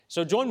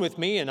So join with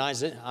me in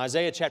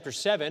Isaiah chapter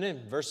 7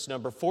 and verse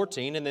number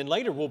 14, and then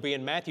later we'll be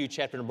in Matthew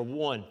chapter number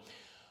 1.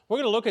 We're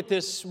going to look at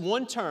this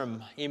one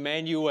term,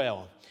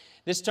 Emmanuel.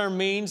 This term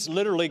means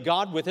literally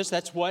God with us.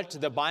 That's what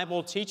the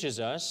Bible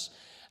teaches us.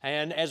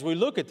 And as we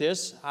look at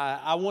this,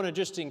 I want to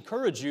just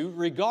encourage you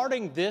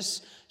regarding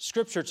this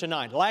scripture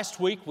tonight. Last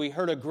week we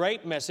heard a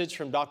great message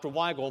from Dr.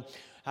 Weigel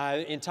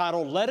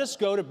entitled, Let Us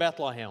Go to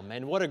Bethlehem.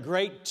 And what a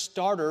great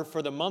starter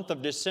for the month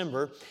of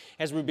December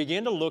as we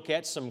begin to look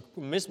at some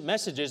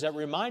messages that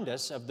remind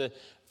us of the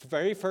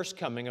very first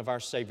coming of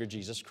our Savior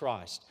Jesus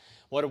Christ.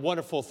 What a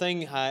wonderful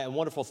thing, a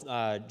wonderful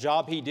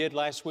job he did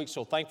last week.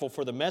 So thankful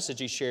for the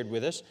message he shared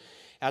with us.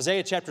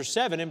 Isaiah chapter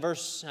 7 and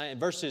verse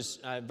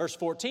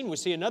 14, we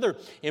see another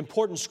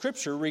important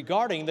scripture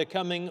regarding the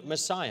coming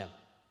Messiah.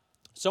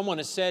 Someone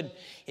has said,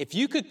 if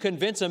you could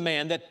convince a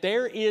man that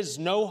there is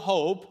no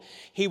hope,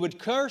 he would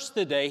curse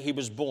the day he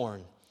was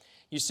born.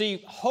 You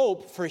see,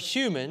 hope for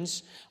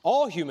humans,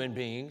 all human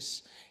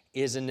beings,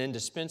 is an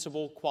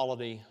indispensable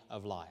quality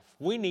of life.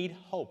 We need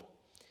hope.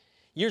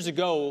 Years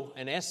ago,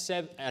 an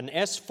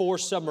S-4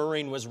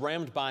 submarine was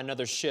rammed by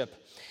another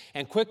ship,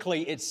 and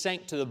quickly it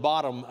sank to the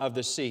bottom of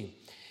the sea.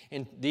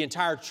 And the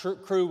entire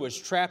crew was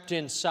trapped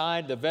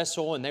inside the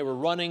vessel, and they were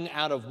running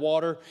out of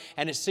water,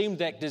 and it seemed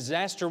that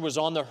disaster was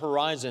on the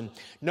horizon.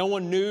 No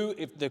one knew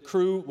if the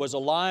crew was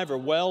alive or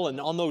well, and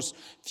on those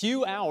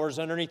few hours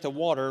underneath the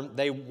water,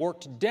 they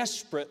worked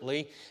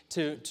desperately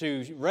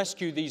to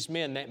rescue these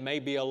men that may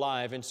be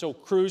alive. And so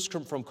crews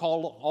from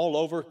all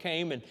over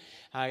came and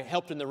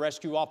helped in the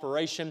rescue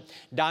operation.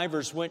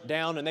 Divers went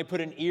down and they put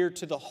an ear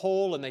to the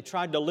hole and they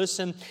tried to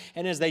listen.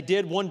 And as they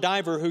did, one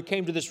diver who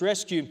came to this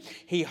rescue,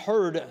 he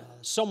heard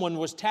someone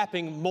was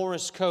tapping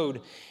Morse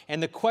code.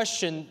 And the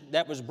question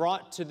that was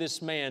brought to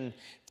this man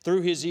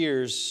through his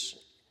ears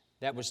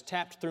that was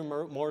tapped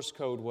through Morse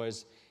code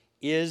was,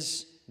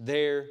 is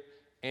there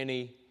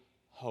any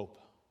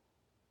hope?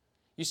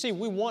 You see,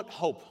 we want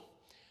hope.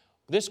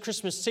 This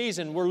Christmas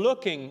season, we're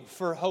looking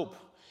for hope.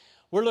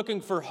 We're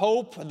looking for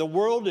hope. The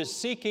world is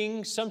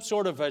seeking some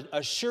sort of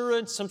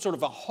assurance, some sort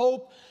of a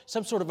hope,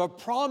 some sort of a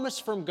promise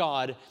from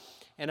God.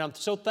 And I'm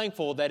so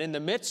thankful that in the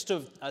midst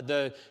of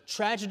the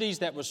tragedies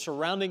that were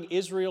surrounding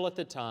Israel at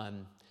the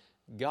time,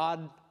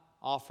 God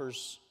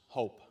offers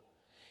hope.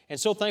 And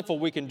so thankful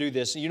we can do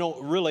this. You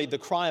know, really, the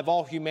cry of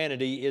all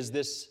humanity is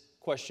this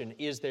question,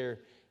 is there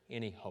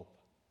any hope?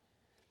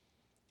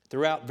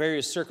 Throughout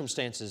various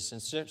circumstances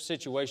and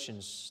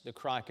situations, the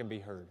cry can be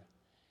heard,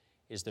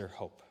 is there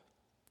hope?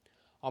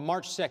 On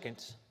March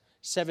 2nd,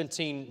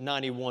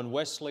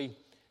 1791,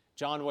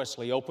 John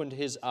Wesley opened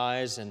his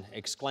eyes and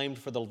exclaimed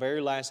for the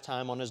very last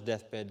time on his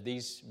deathbed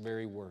these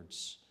very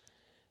words.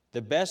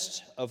 The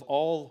best of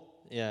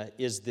all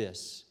is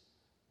this,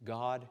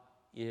 God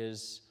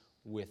is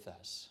with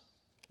us.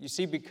 You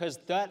see, because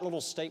that little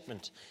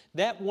statement,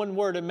 that one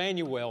word,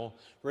 Emmanuel,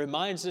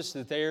 reminds us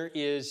that there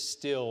is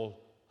still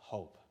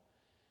hope.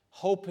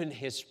 Hope in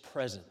His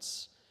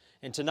presence.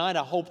 And tonight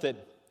I hope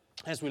that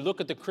as we look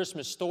at the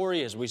Christmas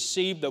story, as we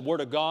see the Word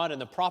of God and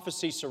the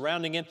prophecy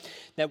surrounding it,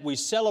 that we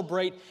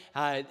celebrate,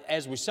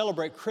 as we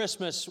celebrate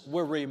Christmas,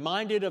 we're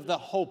reminded of the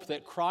hope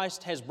that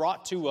Christ has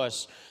brought to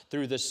us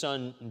through the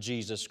Son,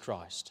 Jesus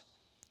Christ.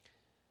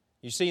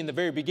 You see, in the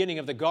very beginning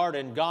of the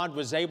garden, God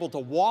was able to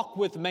walk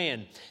with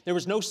man. There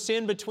was no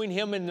sin between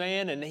Him and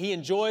man, and He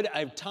enjoyed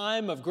a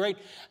time of great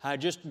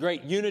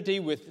unity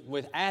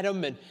with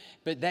Adam.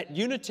 But that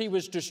unity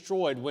was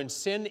destroyed when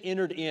sin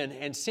entered in,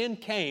 and sin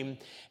came,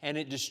 and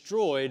it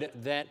destroyed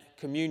that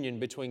communion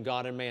between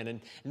God and man.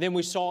 And then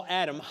we saw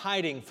Adam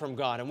hiding from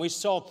God, and we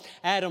saw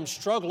Adam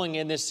struggling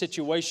in this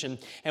situation.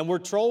 And we're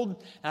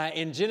told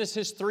in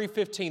Genesis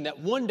 3:15 that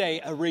one day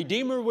a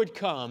Redeemer would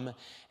come,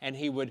 and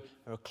He would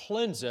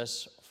cleanse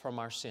us from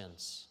our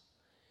sins.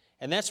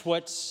 And that's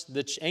what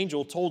the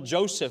angel told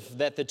Joseph,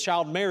 that the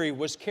child Mary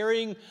was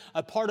carrying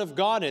a part of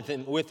God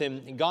with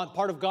him,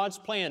 part of God's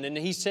plan. And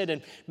he said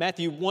in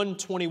Matthew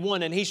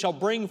 1:21, and he shall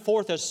bring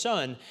forth a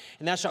son,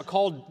 and thou shalt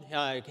call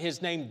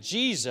his name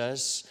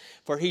Jesus,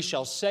 for he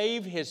shall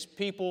save his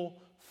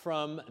people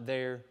from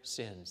their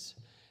sins.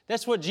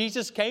 That's what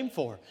Jesus came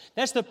for.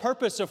 That's the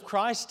purpose of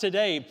Christ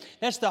today.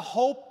 That's the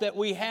hope that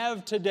we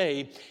have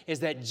today, is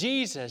that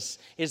Jesus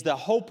is the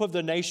hope of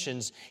the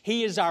nations.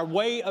 He is our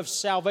way of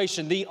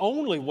salvation, the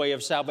only way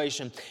of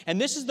salvation. And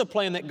this is the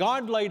plan that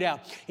God laid out,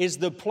 is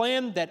the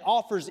plan that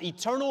offers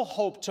eternal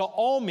hope to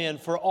all men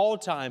for all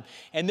time.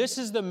 And this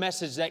is the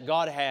message that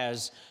God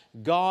has,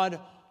 God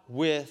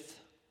with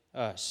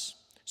us.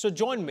 So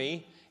join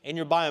me in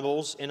your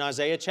Bibles in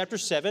Isaiah chapter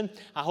 7.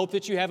 I hope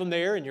that you have them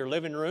there in your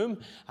living room.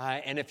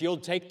 And if you'll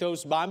take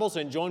those Bibles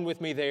and join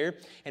with me there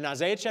in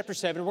Isaiah chapter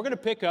 7, we're going to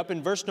pick up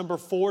in verse number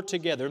 4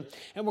 together.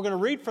 And we're going to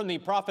read from the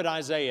prophet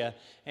Isaiah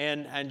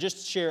and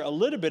just share a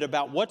little bit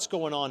about what's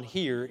going on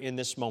here in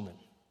this moment.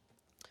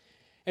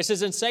 It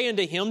says, and say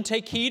unto him,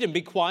 take heed and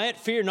be quiet,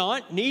 fear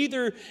not,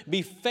 neither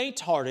be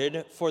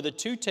faint-hearted for the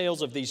two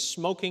tails of these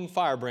smoking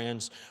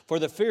firebrands, for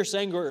the fierce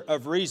anger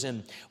of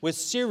Rezin with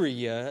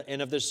Syria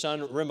and of the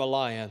son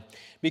Remaliah.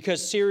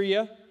 Because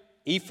Syria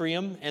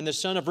Ephraim and the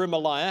son of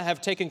Remaliah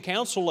have taken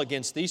counsel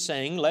against thee,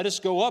 saying, Let us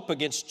go up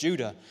against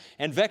Judah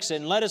and vex it,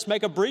 and let us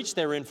make a breach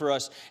therein for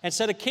us, and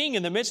set a king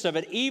in the midst of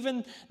it,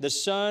 even the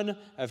son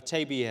of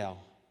Tabiel.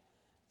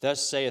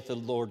 Thus saith the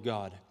Lord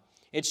God,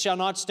 It shall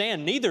not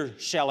stand, neither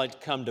shall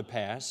it come to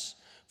pass,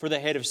 for the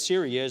head of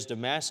Syria is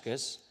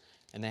Damascus,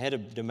 and the head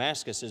of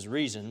Damascus is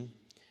Rezin.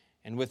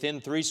 And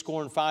within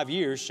 65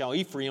 years shall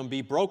Ephraim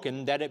be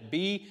broken, that it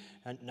be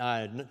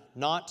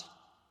not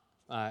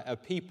a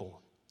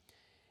people.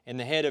 And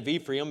the head of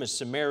Ephraim is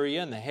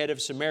Samaria, and the head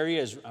of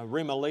Samaria is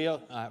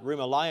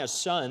Remaliah's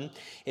son.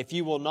 If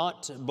you will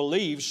not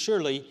believe,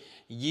 surely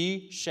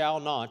ye shall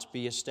not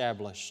be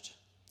established.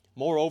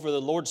 Moreover,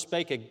 the Lord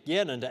spake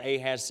again unto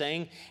Ahaz,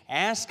 saying,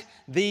 Ask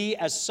thee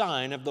a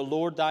sign of the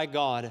Lord thy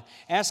God.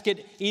 Ask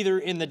it either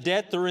in the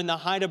depth or in the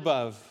height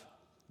above.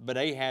 But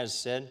Ahaz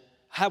said,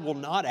 I will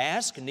not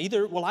ask,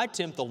 neither will I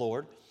tempt the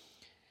Lord.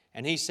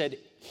 And he said,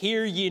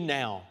 Hear ye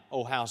now,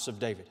 O house of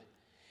David.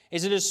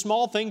 Is it a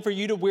small thing for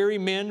you to weary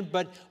men,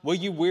 but will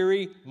you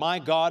weary my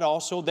God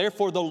also?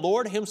 Therefore the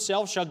Lord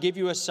himself shall give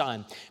you a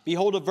sign.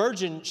 Behold, a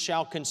virgin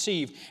shall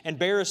conceive and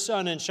bear a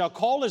son, and shall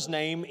call his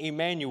name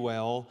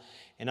Emmanuel.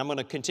 And I'm going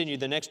to continue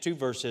the next two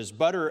verses.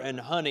 Butter and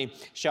honey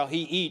shall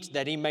he eat,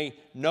 that he may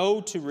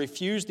know to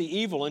refuse the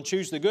evil and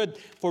choose the good.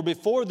 For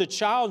before the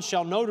child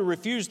shall know to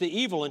refuse the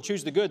evil and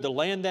choose the good, the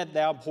land that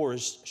thou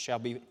abhorrest shall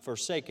be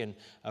forsaken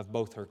of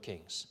both her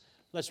kings.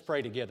 Let's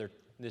pray together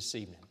this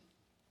evening.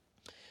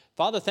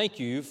 Father, thank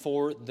you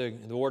for the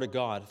Word of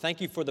God. Thank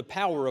you for the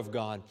power of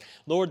God.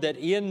 Lord, that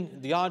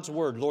in God's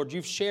Word, Lord,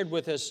 you've shared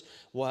with us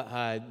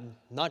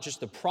not just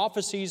the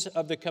prophecies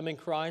of the coming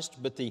Christ,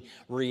 but the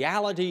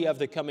reality of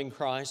the coming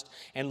Christ,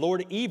 and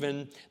Lord,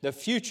 even the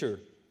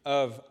future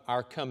of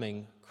our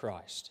coming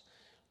Christ.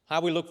 How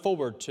we look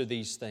forward to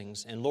these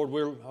things. And Lord,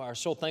 we are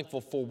so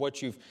thankful for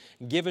what you've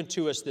given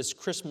to us this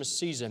Christmas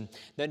season,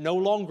 that no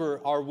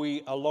longer are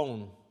we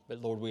alone, but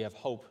Lord, we have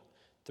hope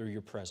through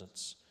your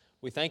presence.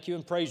 We thank you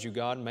and praise you,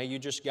 God. May you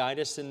just guide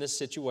us in this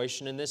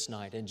situation in this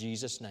night. In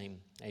Jesus' name,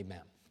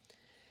 amen.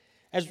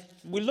 As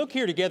we look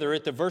here together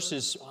at the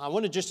verses, I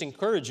want to just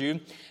encourage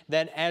you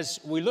that as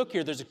we look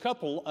here, there's a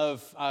couple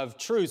of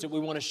truths that we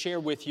want to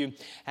share with you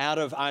out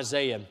of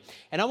Isaiah.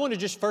 And I want to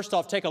just first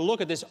off take a look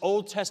at this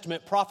Old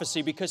Testament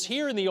prophecy, because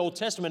here in the Old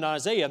Testament,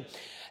 Isaiah,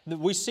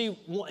 we see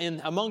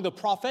among the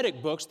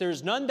prophetic books,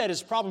 there's none that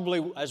is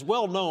probably as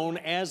well known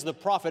as the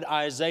prophet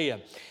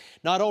Isaiah.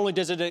 Not only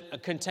does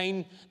it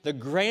contain the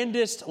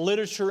grandest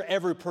literature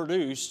ever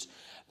produced,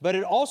 but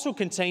it also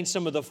contains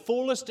some of the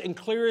fullest and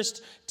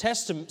clearest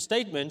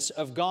statements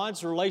of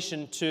God's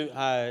relation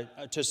to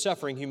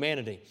suffering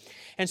humanity.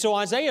 And so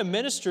Isaiah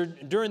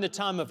ministered during the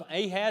time of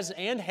Ahaz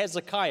and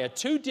Hezekiah,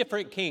 two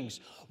different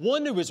kings.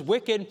 One who was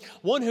wicked,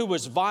 one who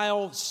was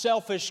vile,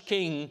 selfish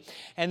king,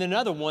 and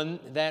another one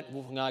that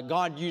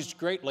God used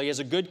greatly as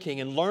a good king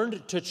and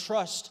learned to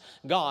trust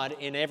God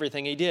in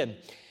everything he did.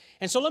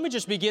 And so let me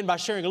just begin by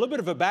sharing a little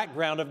bit of a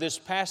background of this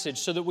passage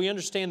so that we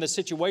understand the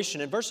situation.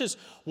 In verses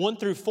 1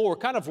 through 4,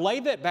 kind of lay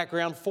that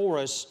background for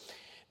us.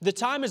 The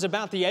time is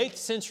about the 8th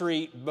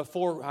century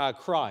before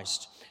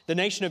Christ. The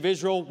nation of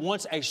Israel,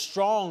 once a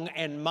strong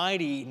and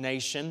mighty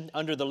nation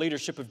under the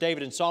leadership of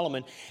David and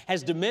Solomon,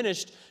 has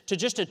diminished to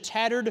just a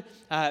tattered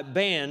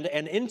band,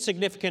 an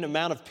insignificant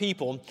amount of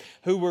people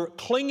who were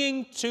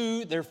clinging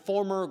to their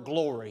former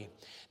glory.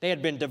 They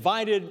had been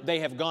divided. They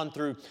have gone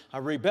through a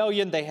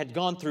rebellion. They had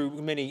gone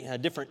through many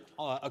different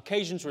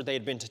occasions where they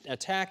had been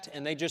attacked.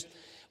 And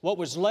what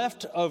was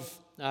left of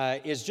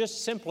is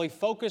just simply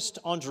focused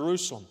on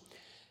Jerusalem.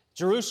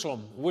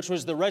 Jerusalem, which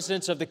was the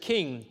residence of the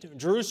king.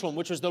 Jerusalem,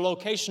 which was the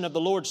location of the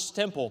Lord's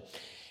temple.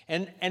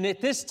 And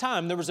at this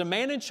time, there was a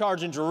man in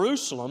charge in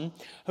Jerusalem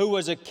who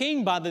was a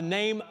king by the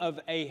name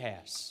of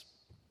Ahaz.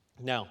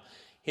 Now,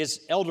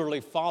 his elderly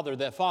father,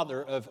 the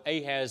father of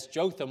Ahaz,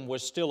 Jotham,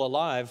 was still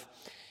alive.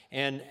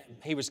 And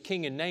he was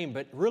king in name,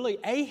 but really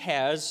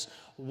Ahaz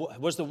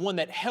was the one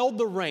that held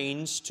the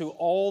reins to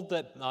all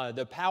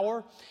the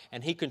power,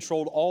 and he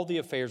controlled all the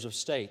affairs of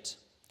state.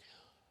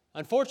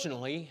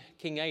 Unfortunately,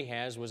 King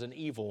Ahaz was an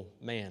evil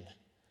man.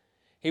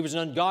 He was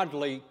an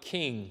ungodly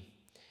king.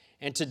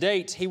 And to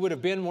date, he would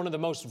have been one of the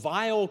most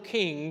vile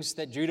kings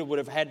that Judah would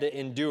have had to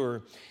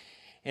endure.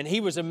 And he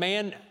was a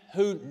man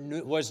who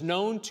was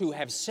known to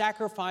have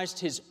sacrificed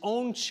his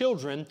own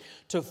children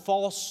to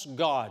false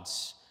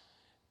gods.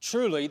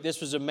 Truly,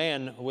 this was a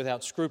man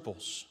without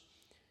scruples.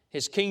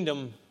 His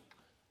kingdom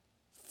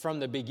from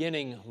the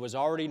beginning was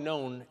already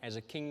known as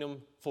a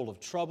kingdom full of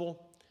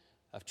trouble,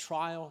 of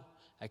trial,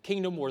 a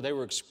kingdom where they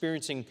were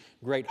experiencing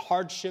great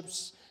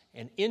hardships,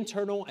 and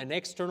internal and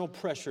external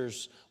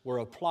pressures were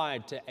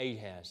applied to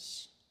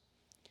Ahaz.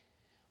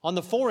 On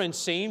the foreign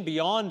scene,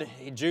 beyond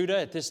Judah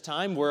at this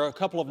time, were a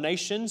couple of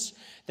nations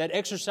that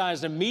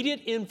exercised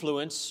immediate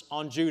influence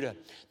on Judah.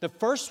 The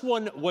first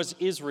one was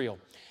Israel.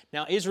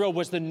 Now, Israel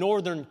was the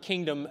northern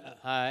kingdom,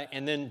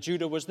 and then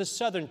Judah was the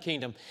southern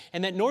kingdom.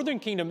 And that northern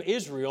kingdom,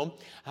 Israel,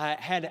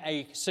 had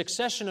a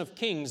succession of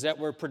kings that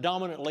were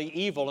predominantly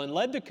evil and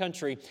led the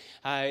country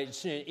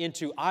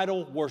into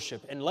idol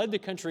worship and led the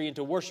country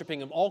into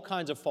worshiping of all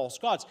kinds of false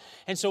gods.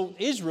 And so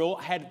Israel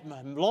had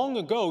long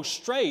ago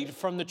strayed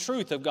from the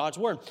truth of God's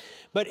Word.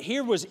 But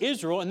here was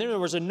Israel, and then there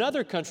was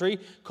another country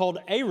called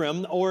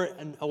Aram, or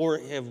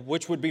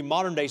which would be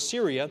modern-day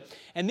Syria.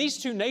 And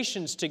these two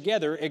nations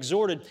together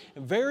exerted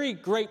very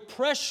great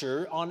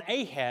pressure on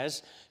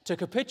Ahaz to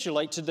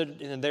capitulate to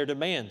their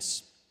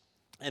demands.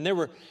 And there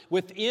were,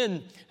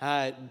 within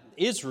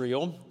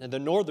Israel, the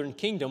northern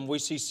kingdom, we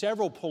see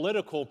several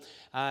political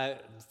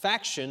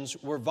factions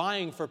were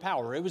vying for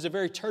power. It was a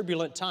very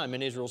turbulent time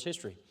in Israel's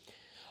history.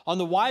 On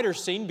the wider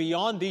scene,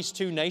 beyond these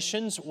two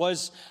nations,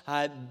 was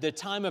the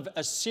time of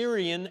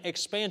Assyrian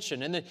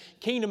expansion. And the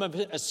kingdom of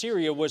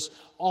Assyria was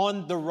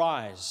on the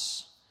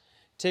rise.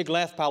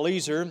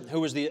 Tiglath-Pileser, who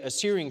was the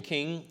Assyrian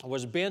king,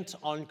 was bent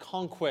on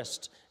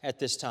conquest at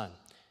this time.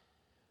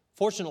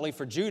 Fortunately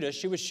for Judah,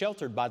 she was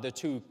sheltered by the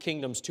two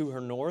kingdoms to her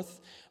north,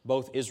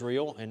 both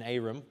Israel and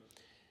Aram.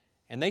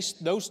 And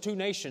those two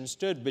nations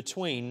stood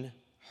between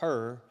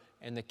her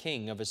and the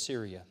king of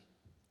Assyria.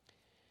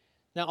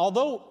 Now,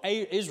 although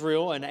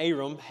Israel and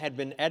Aram had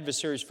been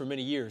adversaries for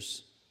many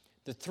years,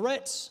 the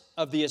threats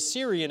of the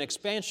Assyrian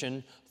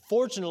expansion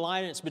forged an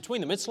alliance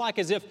between them. It's like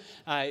as if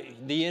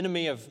the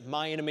enemy of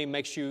my enemy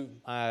makes you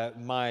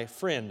my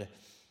friend.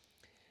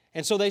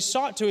 And so they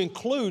sought to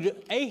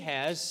include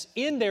Ahaz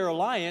in their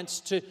alliance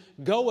to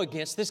go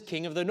against this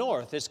king of the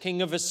north, this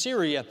king of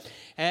Assyria.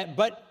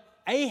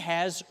 But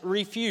Ahaz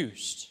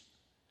refused.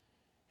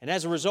 And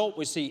as a result,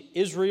 we see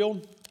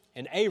Israel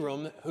and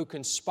Aram, who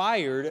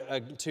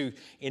conspired to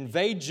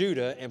invade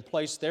Judah and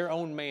place their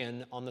own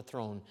man on the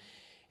throne.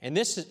 And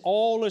this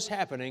all is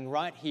happening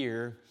right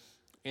here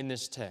in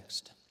this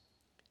text.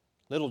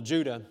 Little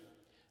Judah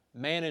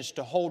managed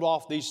to hold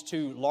off these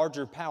two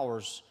larger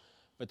powers,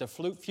 but the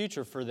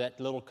future for that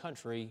little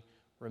country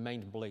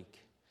remained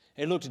bleak.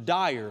 It looked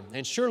dire,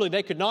 and surely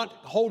they could not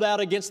hold out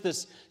against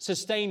this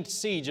sustained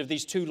siege of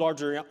these two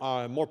larger,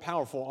 more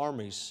powerful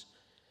armies.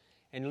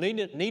 And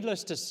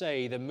needless to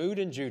say, the mood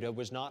in Judah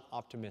was not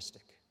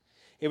optimistic.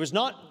 It was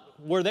not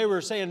where they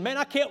were saying, man,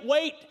 I can't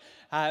wait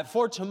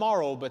for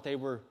tomorrow, but they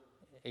were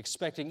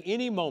expecting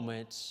any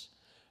moment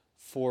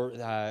for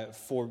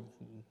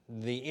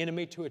the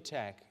enemy to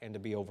attack and to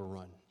be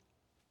overrun.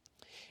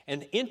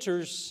 And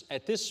enters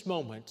at this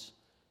moment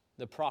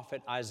the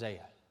prophet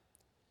Isaiah.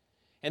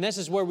 And this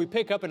is where we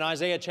pick up in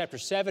Isaiah chapter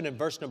 7 and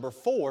verse number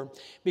 4,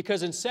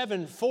 because in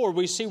 7:4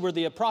 we see where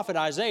the prophet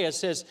Isaiah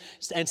says,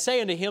 and say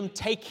unto him,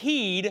 take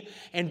heed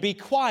and be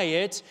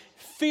quiet,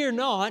 fear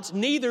not,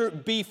 neither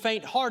be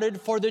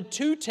faint-hearted, for the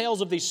two tails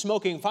of these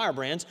smoking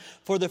firebrands,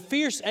 for the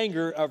fierce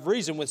anger of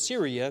Rezin with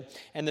Syria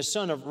and the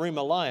son of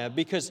Remaliah,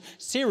 because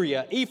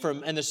Syria,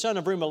 Ephraim, and the son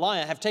of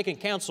Remaliah have taken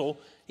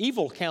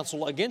evil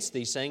counsel against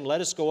thee, saying, let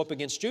us go up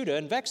against Judah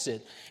and vex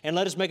it, and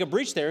let us make a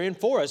breach therein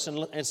for us,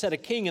 and set a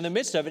king in the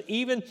midst of it,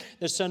 even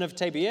the son of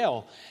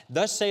Tabiel.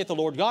 Thus saith the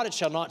Lord God, it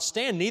shall not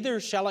stand,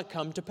 neither shall it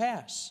come to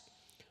pass.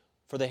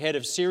 For the head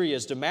of Syria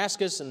is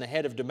Damascus, and the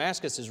head of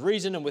Damascus is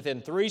Rezin, and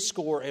within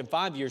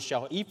 65 years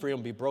shall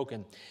Ephraim be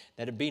broken,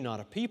 that it be not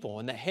a people.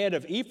 And the head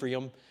of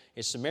Ephraim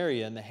is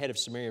Samaria, and the head of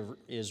Samaria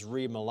is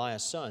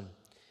Remaliah's son.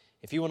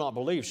 If you will not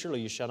believe,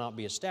 surely you shall not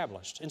be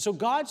established. And so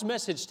God's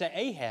message to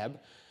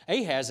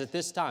Ahaz at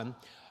this time,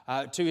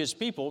 to his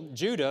people,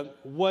 Judah,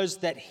 was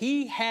that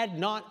he had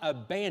not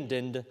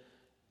abandoned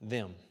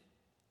them.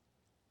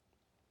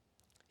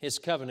 His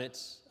covenant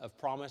of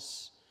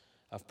promise,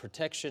 of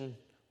protection,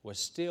 was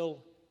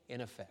still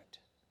in effect.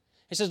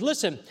 He says,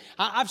 listen,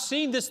 I've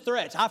seen this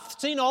threat. I've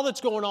seen all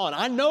that's going on.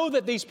 I know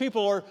that these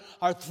people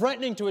are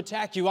threatening to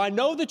attack you. I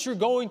know that you're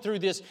going through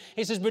this.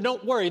 He says, but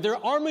don't worry.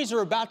 Their armies are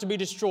about to be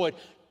destroyed.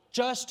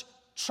 Just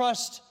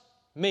trust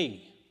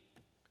me.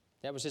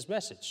 That was his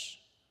message.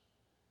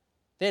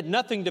 They had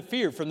nothing to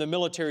fear from the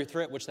military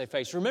threat which they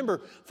faced.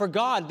 Remember, for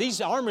God,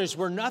 these armies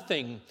were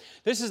nothing.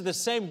 This is the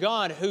same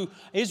God who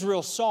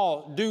Israel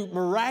saw do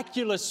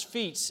miraculous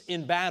feats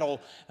in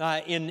battle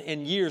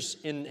in years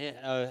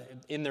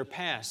in their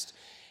past.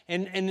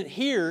 And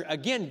here,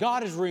 again,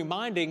 God is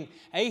reminding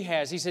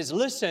Ahaz, he says,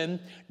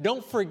 listen,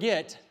 don't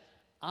forget,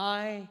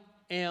 I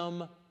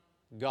am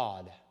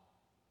God.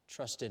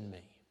 Trust in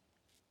me.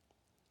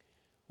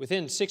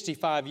 Within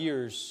 65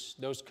 years,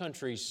 those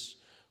countries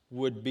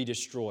would be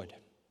destroyed.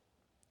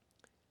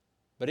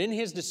 But in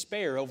his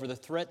despair over the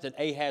threat that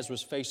Ahaz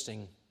was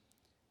facing,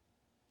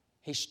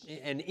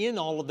 and in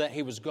all of that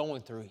he was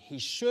going through, he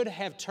should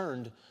have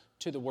turned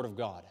to the Word of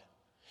God.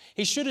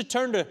 He should have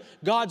turned to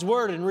God's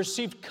Word and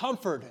received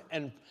comfort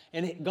and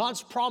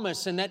God's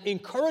promise and that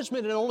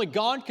encouragement that only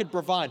God could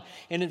provide.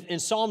 And in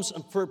Psalms,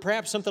 for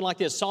perhaps something like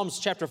this, Psalms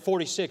chapter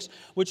 46,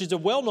 which is a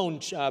well-known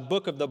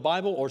book of the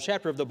Bible or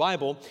chapter of the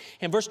Bible.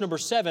 In verse number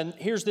 7,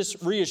 here's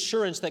this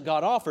reassurance that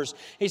God offers.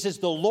 He says,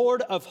 the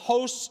Lord of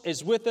hosts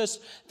is with us.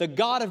 The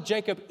God of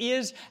Jacob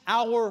is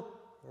our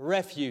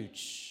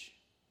refuge.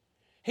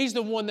 He's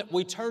the one that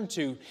we turn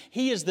to.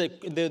 He is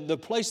the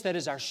place that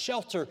is our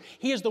shelter.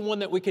 He is the one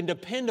that we can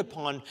depend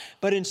upon.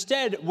 But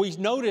instead, we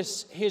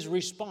notice His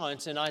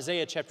response in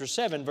Isaiah chapter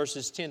 7,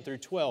 verses 10 through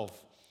 12.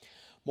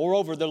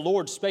 Moreover, the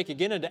Lord spake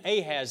again unto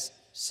Ahaz,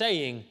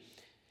 saying,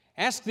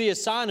 Ask thee a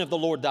sign of the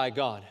Lord thy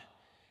God.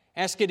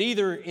 Ask it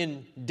either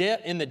in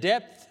the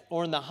depth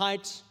or in the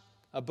height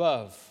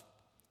above.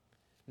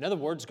 In other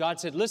words, God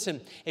said,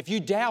 listen, if you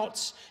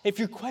doubt, if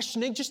you're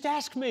questioning, just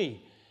ask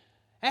me.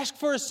 Ask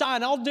for a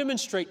sign, I'll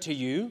demonstrate to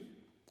you.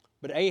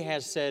 But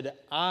Ahaz said,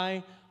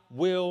 I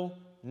will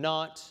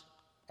not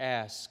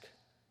ask.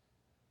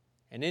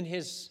 And in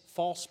his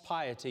false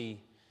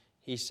piety,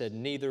 he said,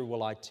 neither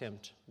will I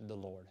tempt the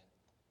Lord.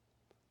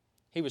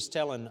 He was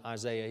telling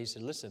Isaiah, he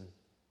said, listen,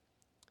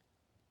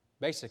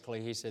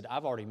 basically, he said,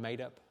 I've already made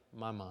up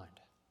my mind.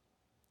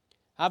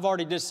 I've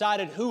already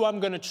decided who I'm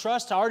going to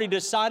trust. I already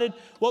decided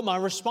what my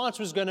response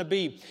was going to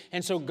be.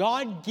 And so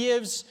God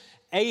gives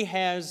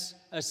Ahaz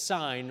a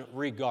sign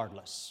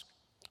regardless.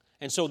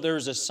 And so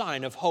there's a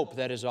sign of hope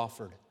that is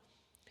offered.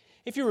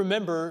 If you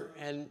remember,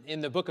 and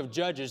in the book of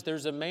Judges,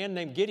 there's a man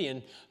named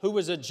Gideon who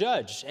was a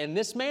judge. And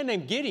this man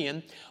named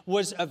Gideon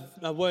was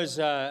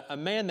a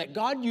man that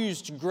God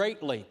used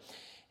greatly.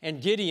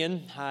 And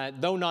Gideon,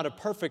 though not a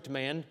perfect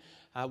man,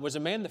 was a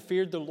man that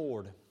feared the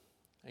Lord.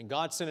 And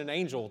God sent an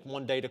angel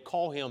one day to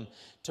call him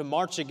to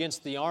march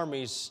against the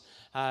armies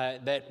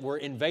that were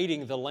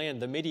invading the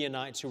land, the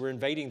Midianites who were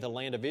invading the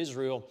land of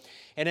Israel.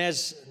 And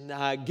as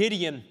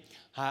Gideon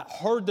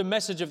heard the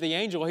message of the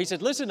angel, he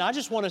said, listen, I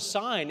just want a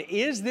sign.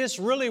 Is this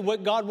really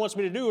what God wants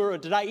me to do, or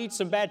did I eat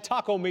some bad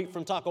taco meat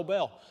from Taco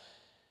Bell?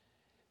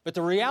 But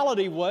the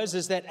reality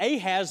is that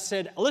Ahaz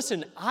said,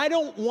 listen, I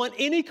don't want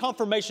any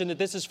confirmation that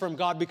this is from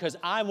God because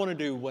I want to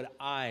do what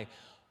I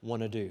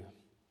want to do.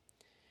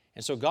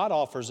 And so God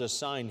offers a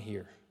sign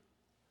here.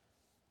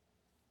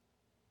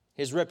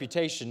 His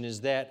reputation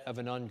is that of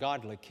an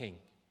ungodly king.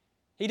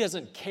 He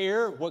doesn't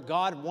care what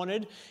God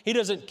wanted. He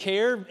doesn't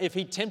care if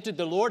he tempted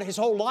the Lord. His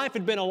whole life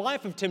had been a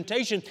life of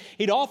temptation.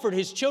 He'd offered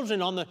his children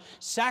on the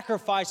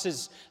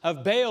sacrifices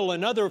of Baal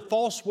and other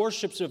false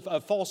worships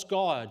of false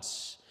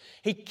gods.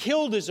 He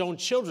killed his own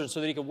children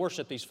so that he could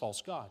worship these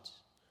false gods.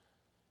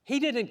 He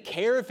didn't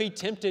care if he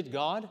tempted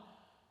God.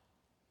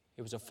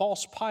 It was a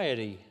false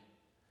piety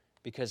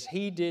because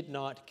he did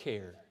not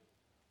care.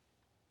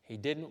 He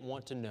didn't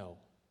want to know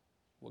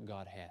what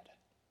God had.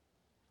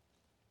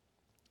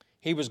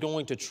 He was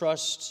going to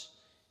trust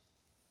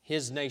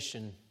his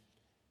nation,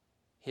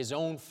 his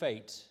own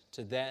fate,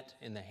 to that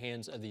in the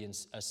hands of the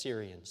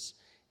Assyrians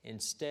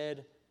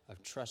instead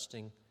of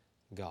trusting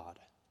God.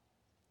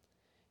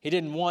 He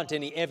didn't want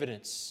any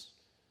evidence.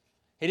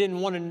 He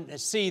didn't want to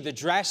see the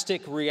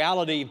drastic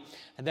reality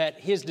that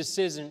his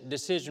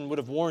decision would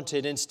have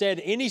warranted. Instead,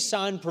 any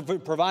sign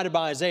provided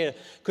by Isaiah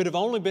could have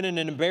only been an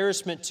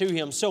embarrassment to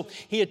him. So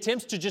he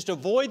attempts to just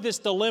avoid this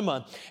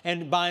dilemma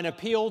and by an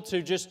appeal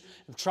to just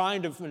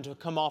trying to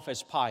come off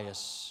as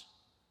pious.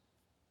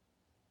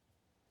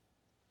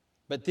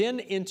 But then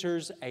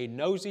enters a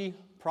nosy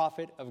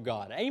prophet of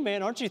God.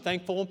 Amen. Aren't you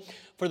thankful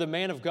for the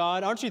man of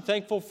God? Aren't you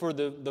thankful for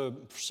the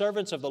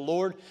servants of the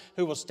Lord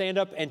who will stand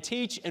up and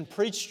teach and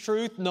preach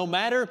truth no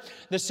matter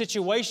the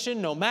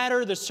situation, no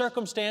matter the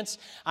circumstance?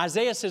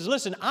 Isaiah says,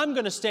 listen, I'm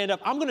going to stand up.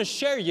 I'm going to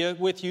share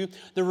with you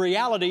the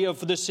reality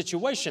of this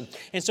situation.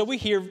 And so we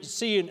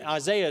see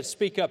Isaiah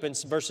speak up in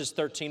verses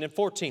 13 and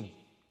 14.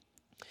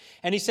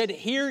 And he said,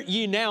 hear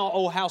ye now,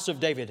 O house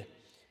of David.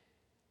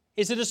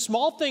 Is it a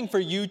small thing for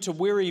you to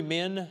weary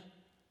men?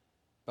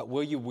 But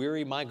will you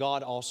weary my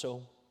God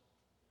also?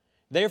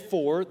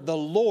 Therefore, the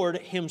Lord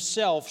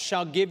himself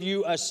shall give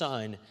you a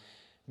sign.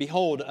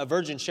 Behold, a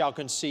virgin shall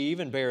conceive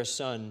and bear a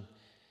son,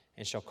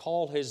 and shall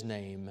call his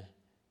name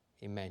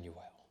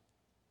Emmanuel.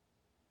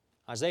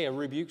 Isaiah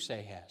rebukes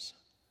Ahaz.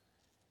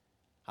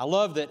 I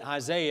love that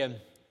Isaiah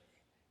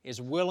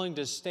is willing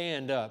to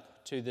stand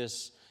up to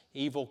this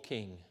evil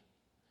king.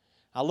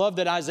 I love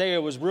that Isaiah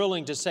was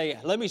willing to say,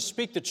 let me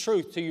speak the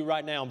truth to you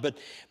right now. But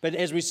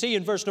as we see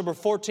in verse number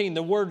 14,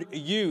 the word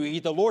you,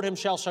 the Lord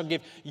himself shall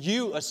give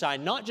you a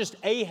sign. Not just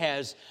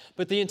Ahaz,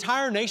 but the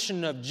entire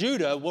nation of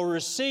Judah will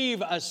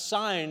receive a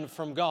sign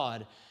from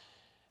God.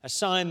 A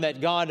sign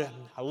that God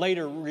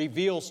later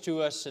reveals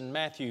to us in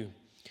Matthew.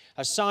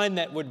 A sign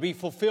that would be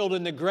fulfilled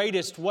in the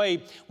greatest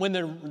way when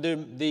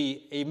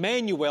the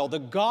Emmanuel, the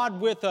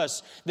God with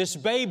us, this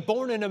babe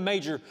born in a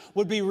manger,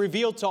 would be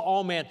revealed to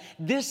all men.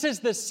 This is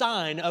the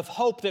sign of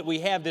hope that we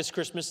have this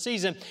Christmas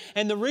season.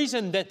 And the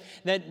reason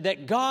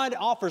that God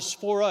offers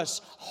for us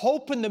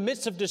hope in the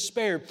midst of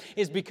despair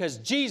is because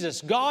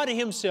Jesus, God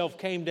himself,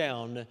 came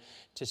down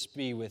to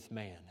be with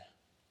man.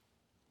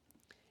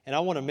 And I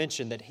want to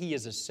mention that he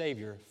is a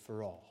Savior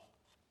for all.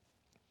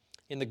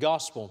 In the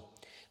gospel,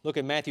 look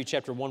at Matthew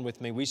chapter 1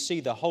 with me. We see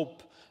the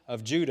hope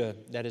of Judah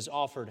that is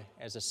offered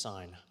as a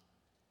sign.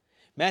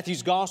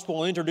 Matthew's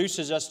gospel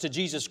introduces us to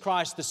Jesus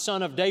Christ, the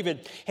Son of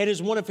David. It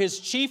is one of his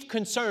chief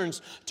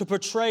concerns to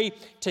portray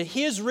to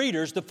his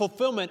readers the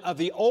fulfillment of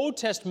the Old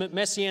Testament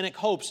messianic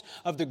hopes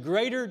of the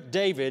greater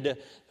David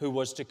who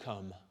was to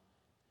come.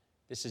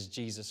 This is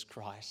Jesus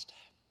Christ.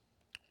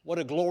 What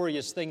a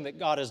glorious thing that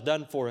God has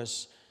done for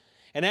us.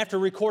 And after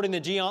recording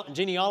the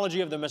genealogy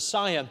of the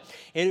Messiah,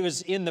 it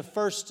was in the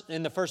first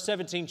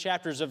 17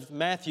 chapters of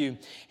Matthew,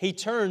 he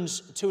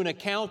turns to an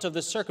account of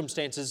the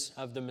circumstances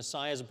of the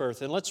Messiah's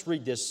birth. And let's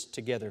read this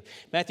together.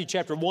 Matthew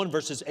chapter 1,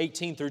 verses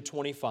 18 through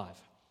 25.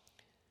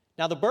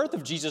 Now the birth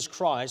of Jesus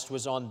Christ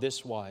was on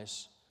this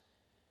wise.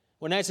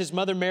 When as his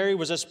mother Mary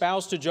was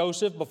espoused to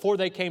Joseph, before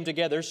they came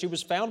together, she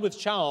was found with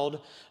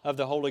child of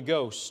the Holy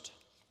Ghost.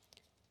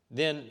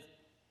 Then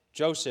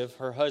Joseph,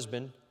 her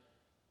husband,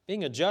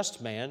 being a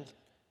just man,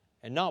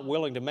 and not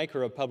willing to make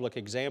her a public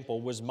example,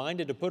 was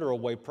minded to put her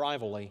away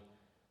privately.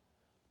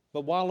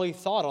 But while he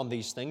thought on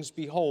these things,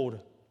 behold,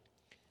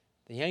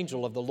 the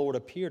angel of the Lord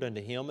appeared unto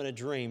him in a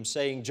dream,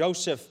 saying,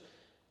 Joseph,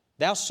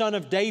 thou son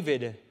of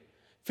David,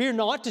 fear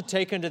not to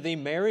take unto thee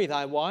Mary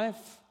thy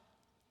wife,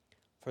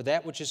 for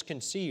that which is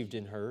conceived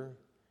in her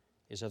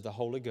is of the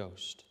Holy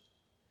Ghost.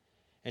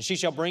 And she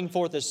shall bring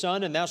forth a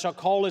son, and thou shalt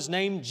call his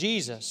name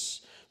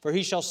Jesus, for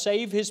he shall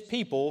save his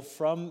people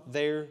from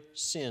their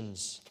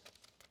sins.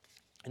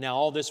 And now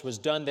all this was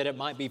done that it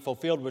might be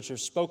fulfilled, which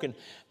was spoken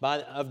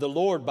of the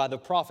Lord by the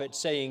prophet,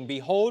 saying,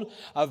 Behold,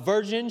 a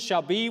virgin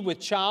shall be with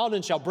child,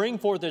 and shall bring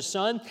forth a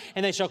son,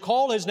 and they shall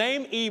call his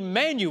name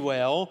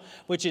Emmanuel,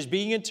 which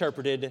being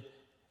interpreted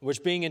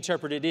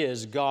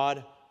is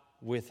God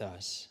with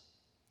us.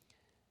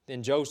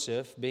 Then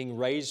Joseph, being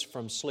raised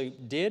from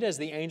sleep, did as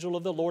the angel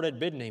of the Lord had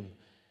bidden him,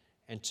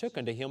 and took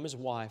unto him his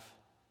wife,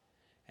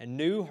 and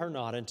knew her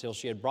not until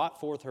she had brought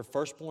forth her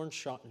firstborn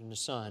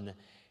son,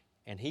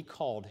 and he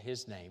called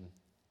his name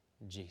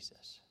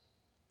Jesus.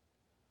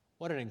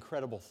 What an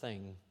incredible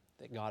thing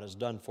that God has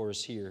done for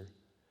us here.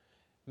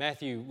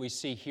 Matthew, we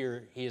see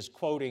here, he is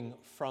quoting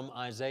from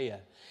Isaiah,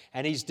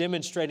 and he's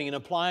demonstrating and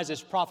applies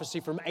this prophecy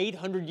from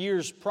 800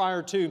 years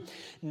prior to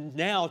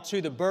now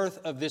to the birth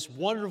of this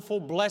wonderful,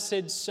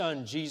 blessed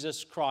Son,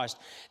 Jesus Christ,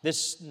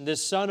 this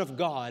Son of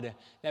God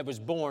that was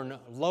born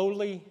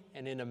lowly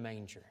and in a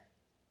manger,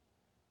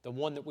 the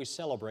one that we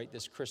celebrate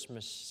this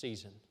Christmas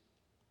season.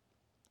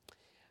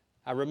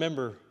 I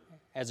remember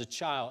as a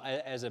child,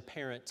 as a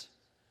parent,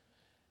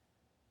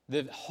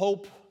 the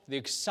hope, the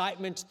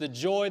excitement, the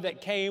joy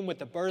that came with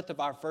the birth of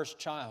our first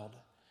child.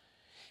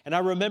 And I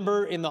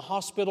remember in the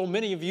hospital,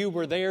 many of you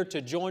were there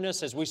to join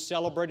us as we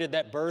celebrated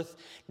that birth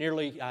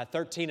nearly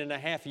 13 and a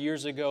half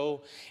years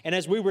ago. And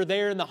as we were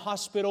there in the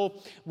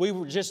hospital, we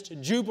were just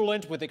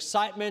jubilant with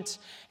excitement.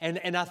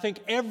 And I think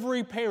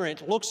every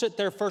parent looks at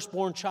their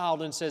firstborn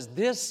child and says,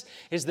 this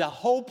is the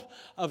hope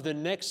of the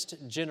next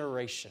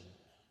generation.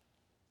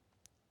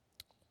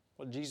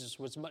 Well, Jesus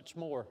was much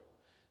more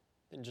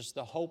than just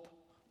the hope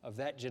of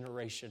that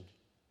generation.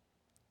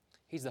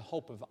 He's the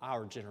hope of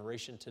our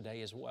generation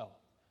today as well.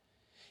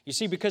 You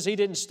see, because He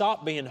didn't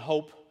stop being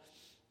hope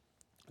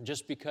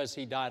just because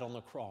He died on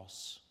the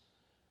cross,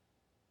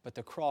 but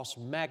the cross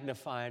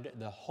magnified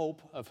the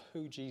hope of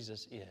who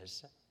Jesus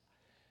is.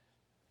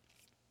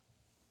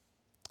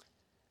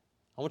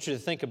 I want you to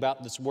think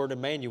about this word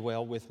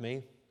Emmanuel with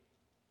me.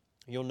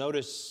 You'll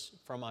notice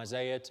from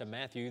Isaiah to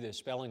Matthew, the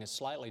spelling is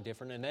slightly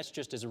different, and that's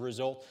just as a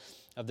result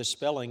of the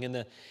spelling in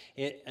the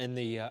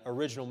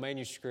original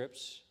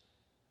manuscripts.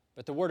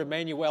 But the word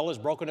Emmanuel is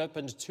broken up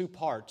into two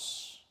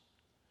parts.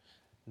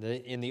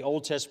 In the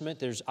Old Testament,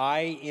 there's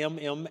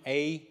I-M-M-A-N-U,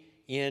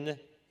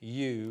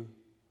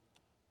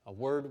 a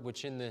word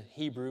which in the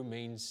Hebrew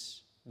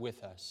means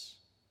with us.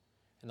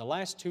 And the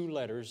last two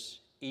letters,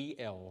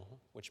 E-L,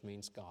 which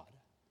means God.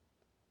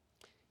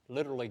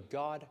 Literally,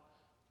 God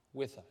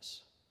with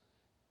us.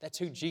 That's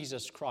who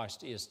Jesus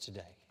Christ is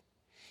today.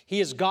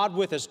 He is God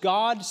with us.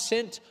 God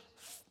sent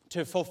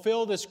to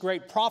fulfill this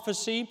great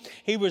prophecy.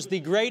 He was the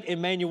great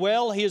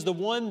Emmanuel. He is the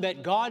one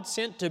that God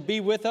sent to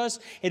be with us.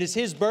 It is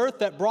His birth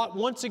that brought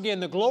once again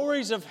the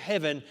glories of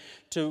heaven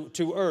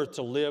to earth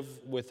to live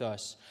with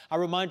us. I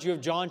remind you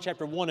of John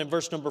chapter 1 and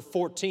verse number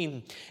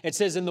 14. It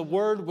says, And the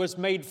Word was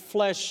made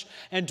flesh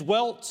and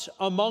dwelt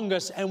among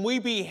us, and we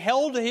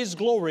beheld His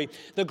glory,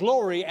 the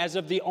glory as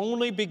of the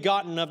only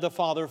begotten of the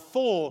Father,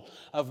 full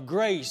of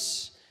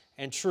grace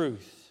and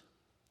truth.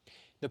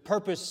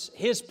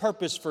 His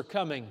purpose for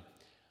coming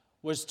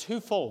was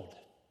twofold.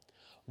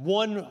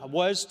 One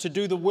was to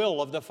do the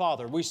will of the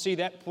Father. We see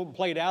that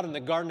played out in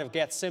the Garden of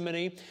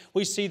Gethsemane.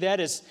 We see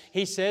that as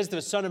He says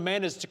the Son of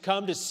Man is to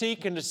come to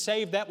seek and to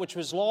save that which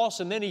was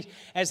lost. And then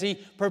as He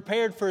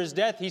prepared for His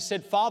death, He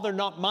said, Father,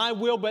 not my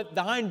will, but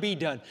thine be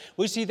done.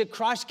 We see that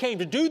Christ came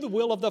to do the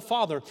will of the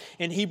Father.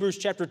 In Hebrews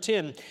chapter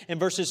 10 and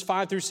verses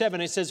 5 through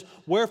 7, it says,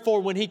 Wherefore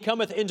when He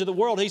cometh into the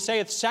world, He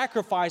saith,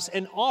 Sacrifice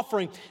and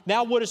offering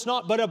thou wouldest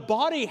not, but a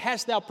body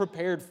hast thou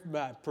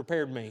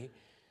prepared me.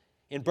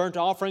 In burnt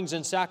offerings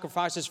and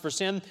sacrifices for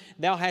sin,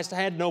 thou hast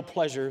had no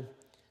pleasure.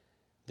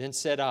 Then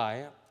said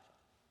I,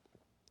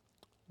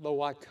 Lo,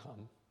 I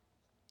come.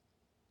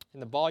 In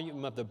the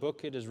volume of the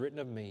book it is written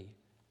of me,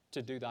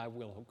 to do thy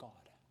will, O God.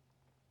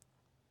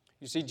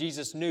 You see,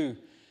 Jesus knew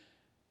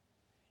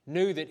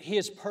that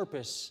His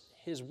purpose,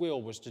 His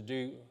will, was to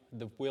do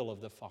the will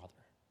of the Father.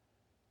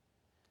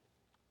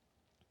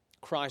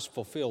 Christ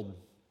fulfilled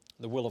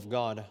the will of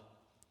God,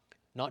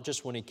 not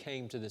just when He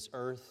came to this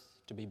earth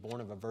to be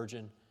born of a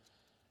virgin,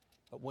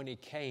 but when He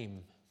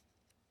came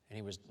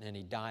and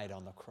He died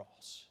on the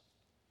cross.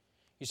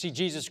 You see,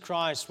 Jesus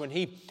Christ, when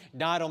He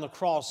died on the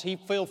cross, He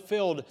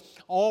fulfilled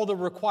all the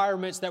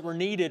requirements that were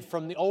needed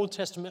from the Old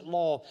Testament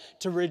law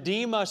to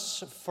redeem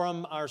us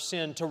from our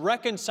sin, to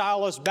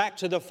reconcile us back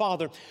to the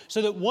Father,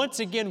 so that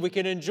once again we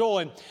can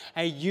enjoy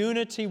a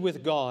unity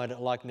with God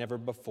like never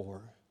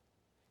before.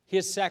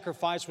 His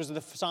sacrifice was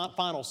the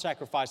final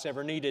sacrifice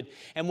ever needed.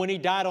 And when He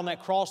died on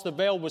that cross, the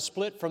veil was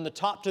split from the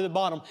top to the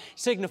bottom,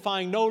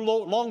 signifying no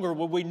longer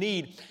would we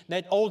need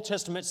that Old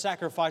Testament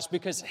sacrifice,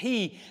 because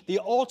He, the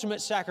ultimate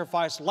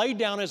sacrifice, laid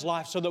down His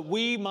life so that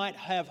we might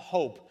have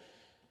hope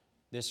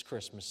this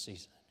Christmas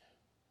season.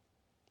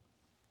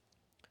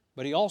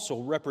 But He also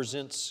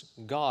represents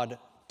God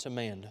to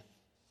man.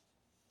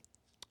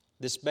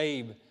 This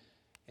babe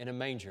in a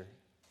manger,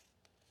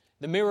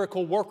 the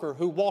miracle worker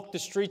who walked the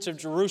streets of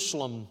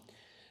Jerusalem,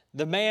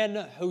 the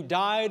man who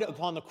died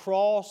upon the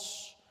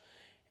cross,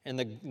 and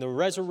the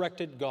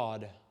resurrected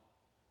God,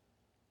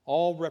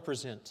 all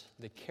represent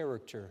the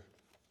character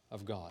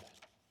of God.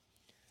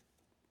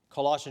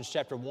 Colossians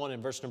chapter 1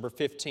 and verse number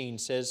 15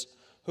 says,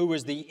 "Who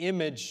is the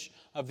image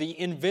of the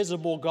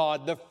invisible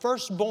God, the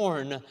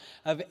firstborn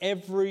of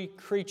every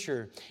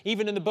creature."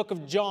 Even in the book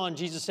of John,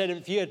 Jesus said,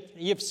 "If you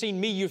have seen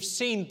me, you've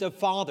seen the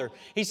Father."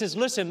 He says,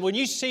 listen, when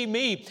you see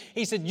me,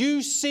 He said,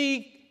 you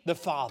see the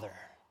Father.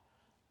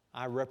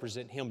 I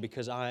represent Him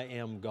because I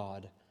am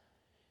God.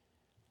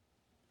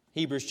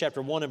 Hebrews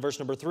chapter 1 and verse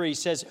number 3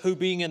 says, "Who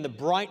being in the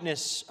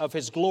brightness of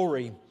His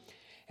glory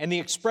and the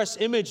express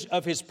image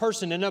of His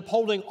person, and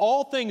upholding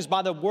all things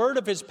by the word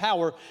of His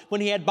power,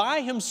 when He had by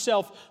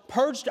Himself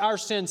purged our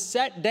sins,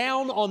 sat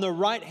down on the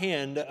right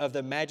hand of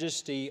the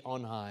Majesty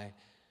on high."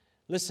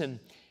 Listen,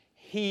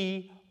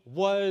 He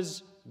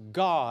was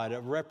God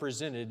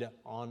represented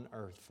on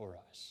earth for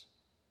us.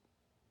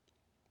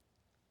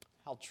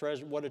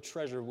 What a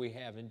treasure we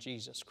have in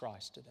Jesus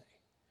Christ today.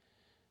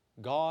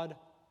 God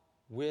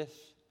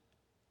with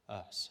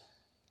us.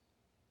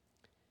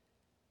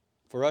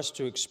 For us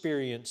to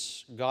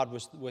experience God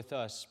with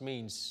us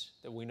means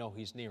that we know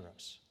He's near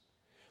us.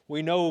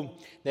 We know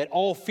that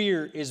all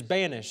fear is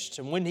banished.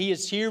 And when He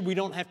is here, we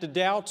don't have to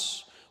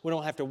doubt. We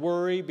don't have to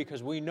worry,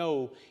 because we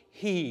know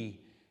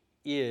He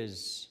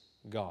is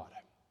God.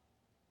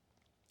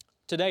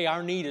 Today,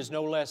 our need is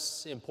no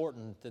less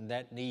important than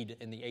that need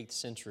in the 8th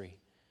century.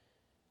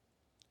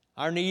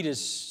 Our need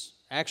is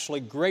actually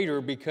greater,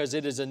 because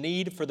it is a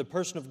need for the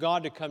person of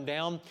God to come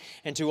down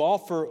and to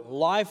offer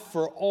life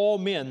for all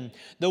men.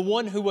 The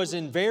one who was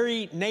in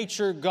very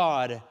nature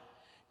God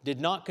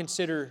did not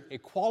consider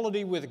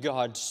equality with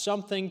God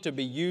something to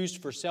be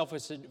used for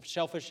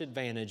selfish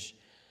advantage,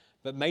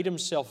 but made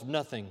Himself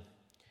nothing,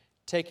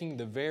 taking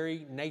the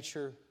very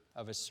nature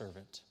of a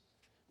servant.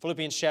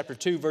 Philippians chapter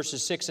 2,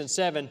 verses 6 and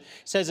 7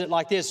 says it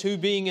like this: "Who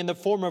being in the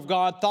form of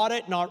God thought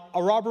it not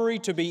a robbery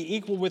to be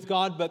equal with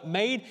God, but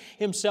made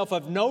Himself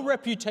of no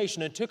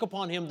reputation, and took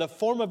upon Him the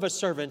form of a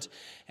servant,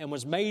 and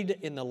was made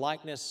in the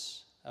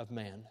likeness of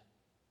man."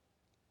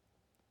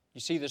 You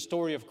see, the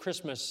story of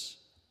Christmas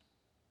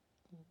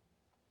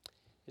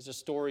is a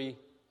story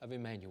of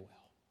Emmanuel.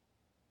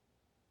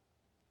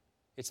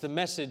 It's the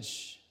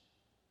message,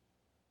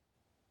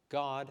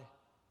 God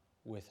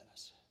with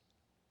us.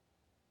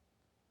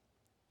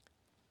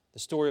 The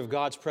story of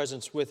God's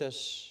presence with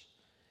us,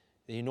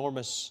 the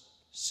enormous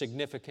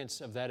significance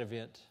of that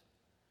event,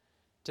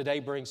 today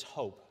brings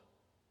hope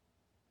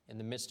in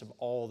the midst of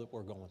all that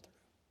we're going through.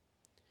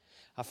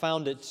 I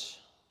found it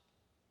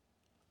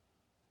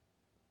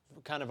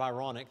kind of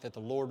ironic that the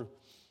Lord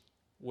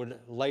would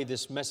lay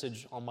this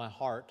message on my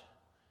heart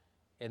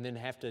and then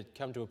have to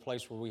come to a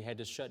place where we had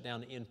to shut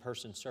down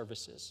in-person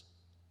services.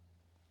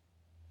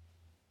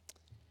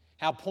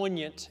 How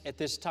poignant at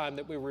this time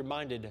that we're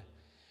reminded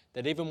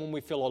that even when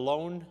we feel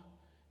alone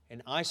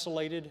and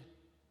isolated,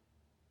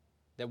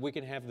 that we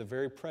can have the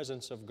very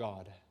presence of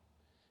God.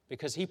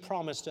 Because He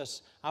promised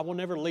us, "I will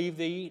never leave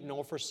thee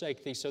nor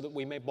forsake thee, so that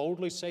we may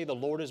boldly say, the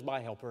Lord is my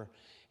helper,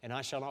 and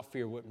I shall not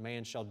fear what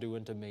man shall do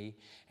unto me."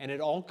 And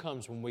it all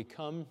comes when we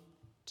come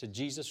to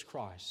Jesus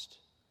Christ.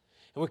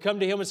 And we come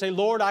to Him and say,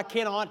 "Lord, I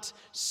cannot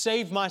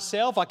save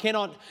myself. I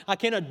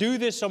cannot do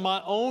this on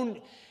my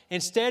own."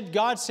 Instead,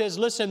 God says,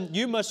 listen,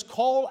 you must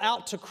call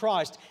out to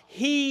Christ.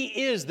 He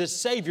is the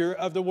Savior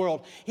of the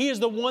world. He is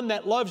the one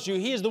that loves you.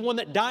 He is the one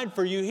that died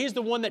for you. He is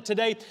the one that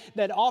today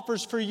that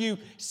offers for you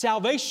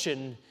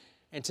salvation.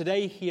 And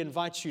today He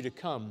invites you to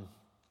come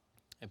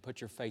and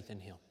put your faith in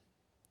Him.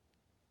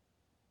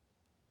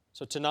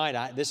 So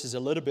tonight, this is a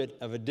little bit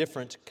of a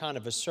different kind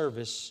of a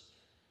service,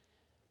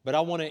 but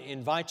I want to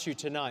invite you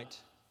tonight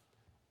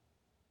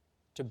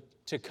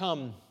to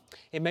come.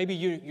 And maybe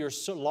you're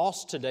so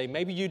lost today.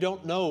 Maybe you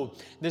don't know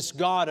this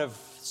God of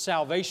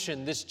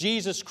salvation, this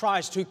Jesus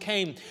Christ who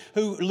came,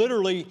 who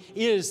literally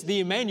is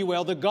the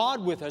Emmanuel, the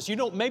God with us.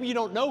 Maybe you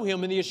don't know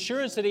Him and the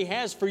assurance that He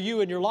has for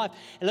you in your life.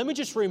 And let me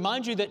just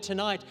remind you that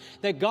tonight,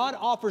 that God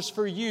offers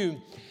for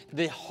you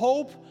the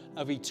hope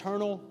of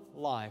eternal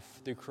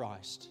life through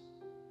Christ.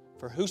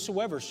 For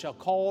whosoever shall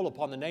call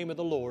upon the name of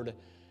the Lord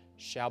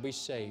shall be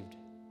saved.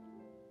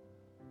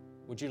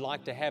 Would you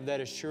like to have that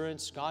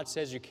assurance? God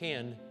says you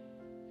can.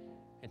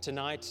 And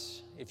tonight,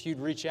 if you'd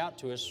reach out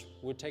to us,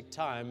 we'll take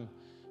time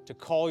to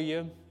call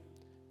you,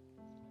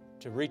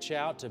 to reach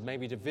out, to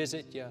maybe to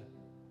visit you,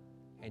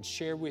 and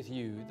share with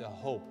you the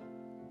hope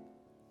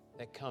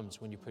that comes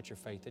when you put your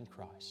faith in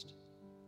Christ.